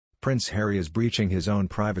Prince Harry is breaching his own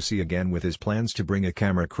privacy again with his plans to bring a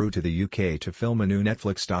camera crew to the UK to film a new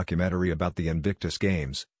Netflix documentary about the Invictus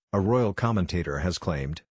Games, a royal commentator has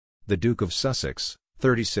claimed. The Duke of Sussex,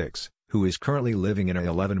 36, who is currently living in a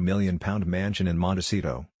 £11 million mansion in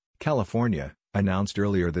Montecito, California, announced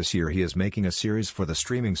earlier this year he is making a series for the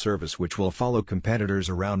streaming service which will follow competitors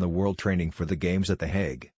around the world training for the Games at The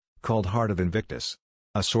Hague, called Heart of Invictus.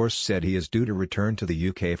 A source said he is due to return to the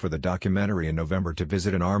UK for the documentary in November to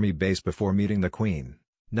visit an army base before meeting the Queen,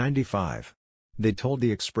 95. They told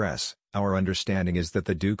The Express, "Our understanding is that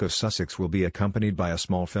the Duke of Sussex will be accompanied by a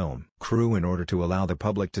small film crew in order to allow the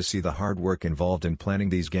public to see the hard work involved in planning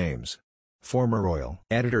these games." Former royal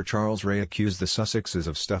editor Charles Ray accused the Sussexes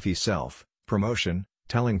of stuffy self-promotion,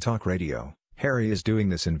 telling Talk Radio, "Harry is doing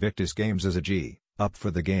this Invictus Games as a G-up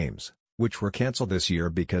for the games, which were cancelled this year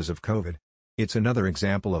because of COVID. It's another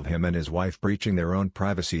example of him and his wife breaching their own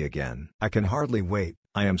privacy again. I can hardly wait,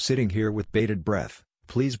 I am sitting here with bated breath,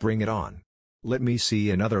 please bring it on. Let me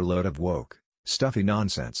see another load of woke, stuffy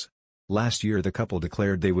nonsense." Last year the couple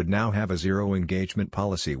declared they would now have a zero-engagement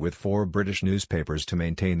policy with 4 British newspapers to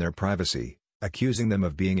maintain their privacy, accusing them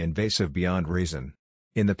of being invasive beyond reason.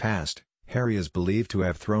 In the past, Harry is believed to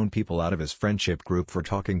have thrown people out of his friendship group for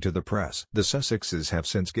talking to the press. The Sussexes have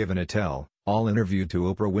since given a tell-all interview to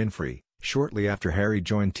Oprah Winfrey, shortly after Harry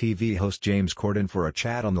joined TV host James Corden for a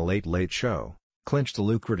chat on The Late Late Show, clinched a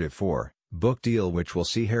lucrative four-book deal which will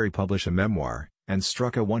see Harry publish a memoir, and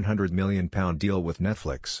struck a £100 million deal with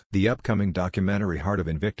Netflix. The upcoming documentary Heart of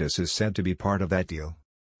Invictus is said to be part of that deal.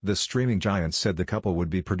 The streaming giant said the couple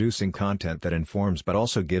would be producing content that informs but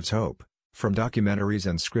also gives hope, from documentaries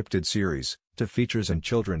and scripted series, to features and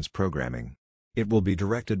children's programming. It will be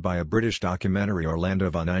directed by a British documentary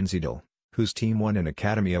Orlando van Einsiedel, whose team won an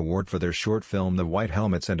Academy Award for their short film The White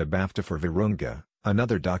Helmets and a BAFTA for Virunga,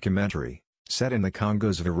 another documentary, set in the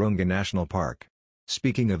Congo's Virunga National Park.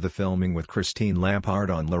 Speaking of the filming with Christine Lampard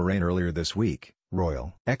on Lorraine earlier this week,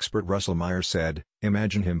 royal expert Russell Meyer said,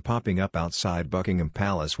 "Imagine him popping up outside Buckingham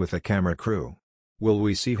Palace with a camera crew. Will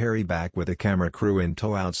we see Harry back with a camera crew in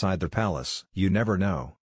tow outside the palace? You never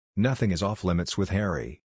know. Nothing is off limits with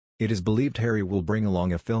Harry." It is believed Harry will bring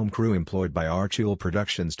along a film crew employed by Archewell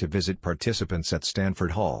Productions to visit participants at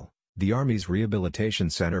Stanford Hall, the Army's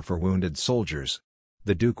rehabilitation center for wounded soldiers.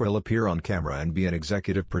 The Duke will appear on camera and be an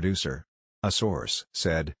executive producer. A source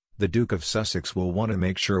said, "The Duke of Sussex will want to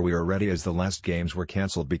make sure we are ready as the last games were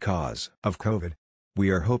cancelled because of COVID.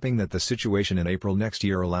 We are hoping that the situation in April next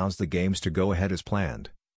year allows the games to go ahead as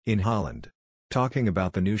planned." In Holland. Talking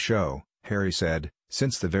about the new show, Harry said,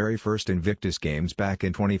 "Since the very first Invictus Games back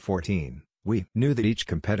in 2014, we knew that each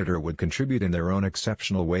competitor would contribute in their own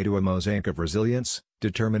exceptional way to a mosaic of resilience,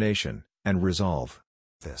 determination, and resolve.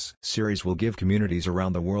 This series will give communities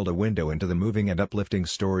around the world a window into the moving and uplifting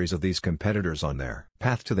stories of these competitors on their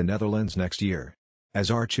path to the Netherlands next year."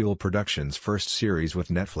 As Archewell Productions' first series with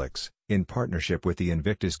Netflix, in partnership with the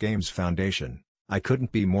Invictus Games Foundation, I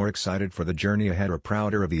couldn't be more excited for the journey ahead or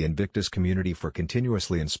prouder of the Invictus community for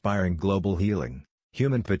continuously inspiring global healing,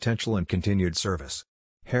 human potential and continued service.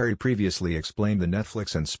 Harry previously explained the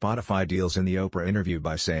Netflix and Spotify deals in the Oprah interview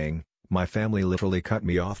by saying, "My family literally cut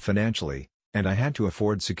me off financially, and I had to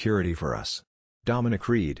afford security for us." Dominic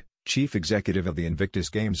Reed, chief executive of the Invictus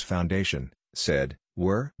Games Foundation, said,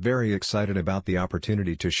 "We're very excited about the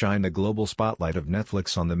opportunity to shine the global spotlight of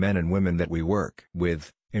Netflix on the men and women that we work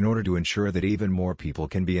with, in order to ensure that even more people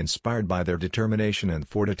can be inspired by their determination and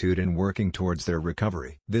fortitude in working towards their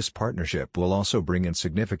recovery. This partnership will also bring in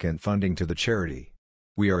significant funding to the charity.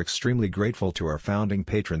 We are extremely grateful to our founding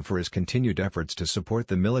patron for his continued efforts to support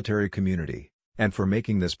the military community, and for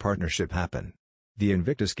making this partnership happen." The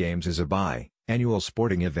Invictus Games is a bi-annual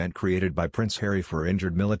sporting event created by Prince Harry for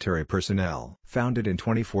injured military personnel. Founded in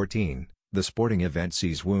 2014, the sporting event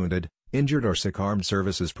sees wounded, injured or sick armed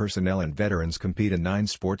services personnel and veterans compete in 9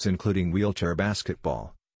 sports including wheelchair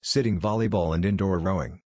basketball, sitting volleyball and indoor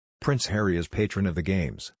rowing. Prince Harry is patron of the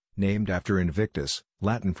Games, named after Invictus,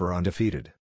 Latin for undefeated.